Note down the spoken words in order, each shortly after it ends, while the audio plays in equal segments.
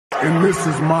and this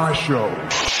is my show.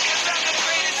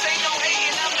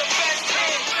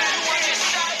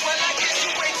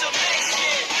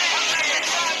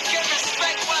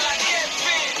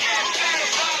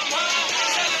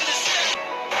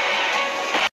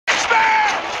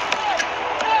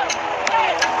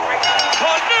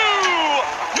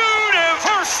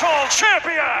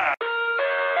 Champion!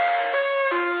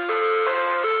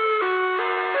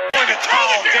 Look at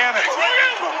Towel, damn it.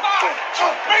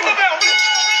 Ring the bell!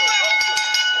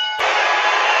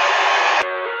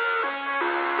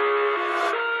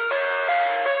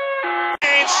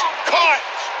 Caught!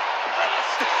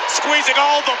 Squeezing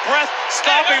all the breath,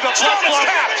 stopping the blood flow.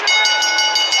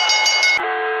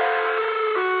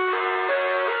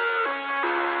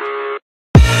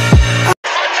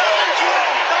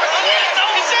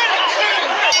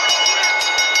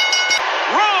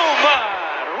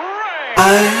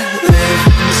 I live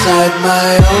inside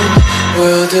my own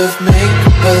world of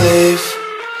make-believe.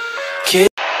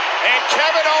 And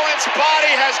Kevin Owens'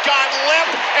 body has gone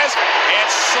limp and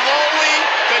slowly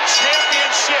the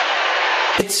championship.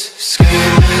 It's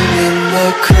screaming in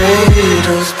the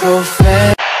cradle's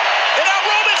profane. And now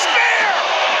Roman Spear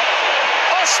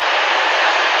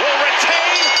will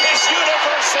retain his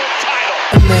Universal title.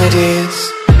 And that is,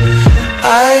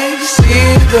 I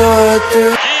see the world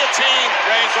through.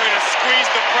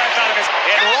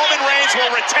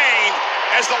 Will retain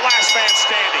as the last man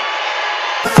standing.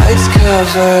 Eyes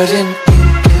covered in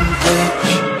ink and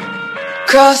bleach.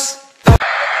 Cross. And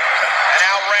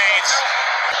now Reigns.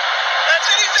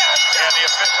 That's it, he's out. Yeah, the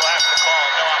official has to call.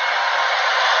 No,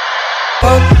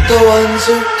 But the ones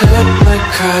who heard my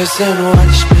cries and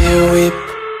watched me weep.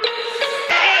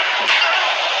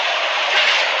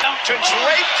 To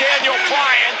drape Daniel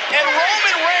Bryan, and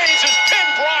Roman Reigns has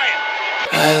pinned Bryan.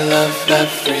 I love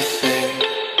everything.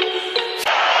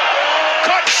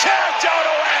 Down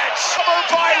to Edge, covered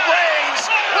by Reigns.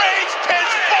 Reigns pins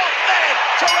both men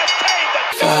to retain the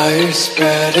fire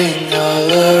spreading all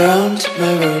around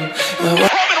my room.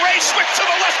 Roman Reigns switched to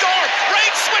the left arm.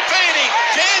 Reigns switching.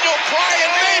 Daniel Bryan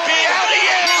may be out. He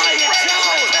is.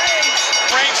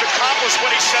 Reigns accomplished what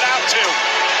he set out to.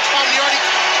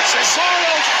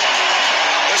 Cesaro.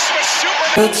 The Swiss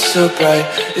Superman. It's so bright,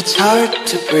 it's hard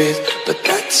to breathe, but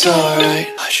that's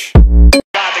alright. Hush.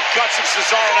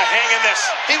 Cesaro to hang in this.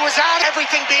 He was out,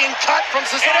 everything being cut from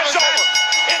Cesaro. And it's over.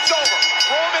 It's over.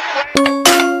 Roman Reigns.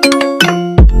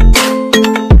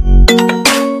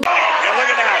 And look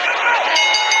at that.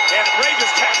 And Reigns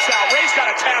just taps out. Reigns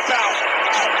got to tap out.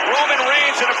 Roman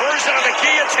Reigns in a version of the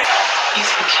guillotine.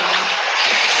 He's the king.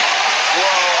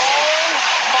 Whoa. Oh,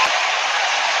 my.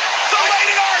 The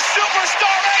Rated R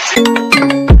Superstar Edge.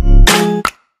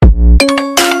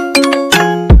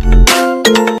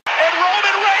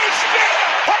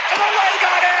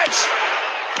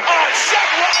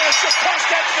 Just pushed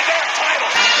into the damn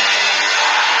title.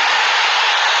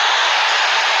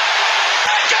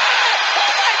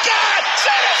 Oh my God!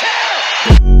 Set his hair!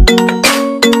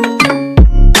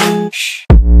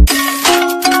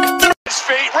 His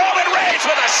feet. Roman Reigns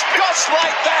with a just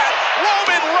like that.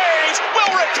 Roman Reigns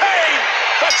will retain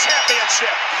the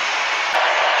championship.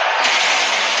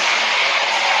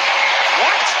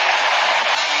 What?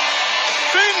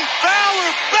 Finn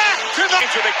Balor back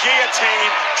to the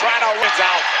guillotine, trying to win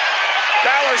out.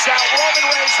 Balor's out. Roman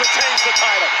Reigns retains the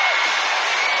title.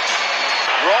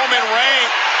 Roman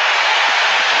Reigns.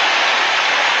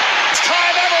 It's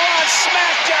time ever on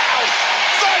SmackDown.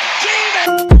 The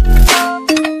Demon.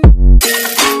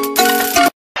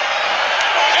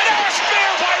 And now a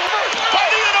spear by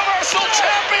the Universal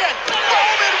Champion.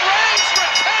 Roman Reigns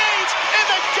retains in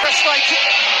the just like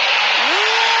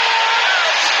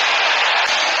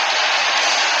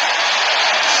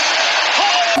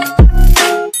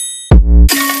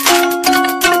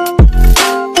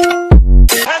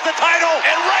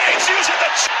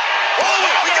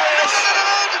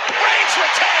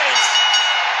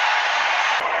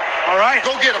all right.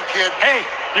 Go get him, kid. Hey,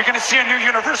 you're going to see a new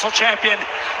Universal Champion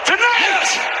tonight.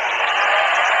 Yes.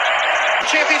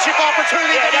 Championship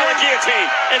opportunity. Yeah, now a guillotine.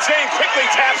 And Zayn quickly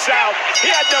taps out.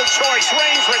 He had no choice.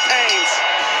 Reigns retains.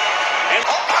 And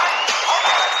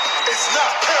It's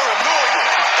not paranoia.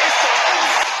 It's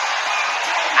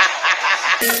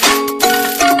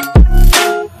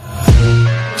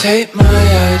Take my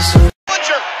eyes off.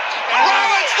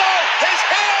 Rollins, though, his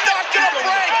hand not going to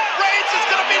break. Reigns is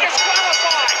going to be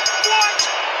disqualified. What?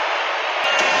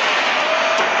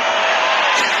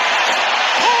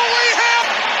 Holy hell!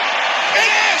 It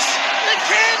is! It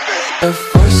can be! A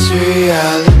forced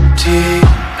reality.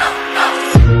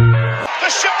 The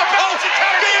ship the balance and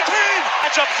counter guillotine!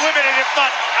 Matchup's limited, if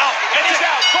not out. And he's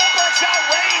out. Goldberg's out.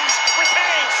 Reigns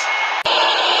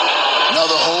Now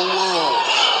the whole world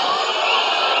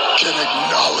can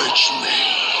acknowledge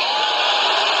me.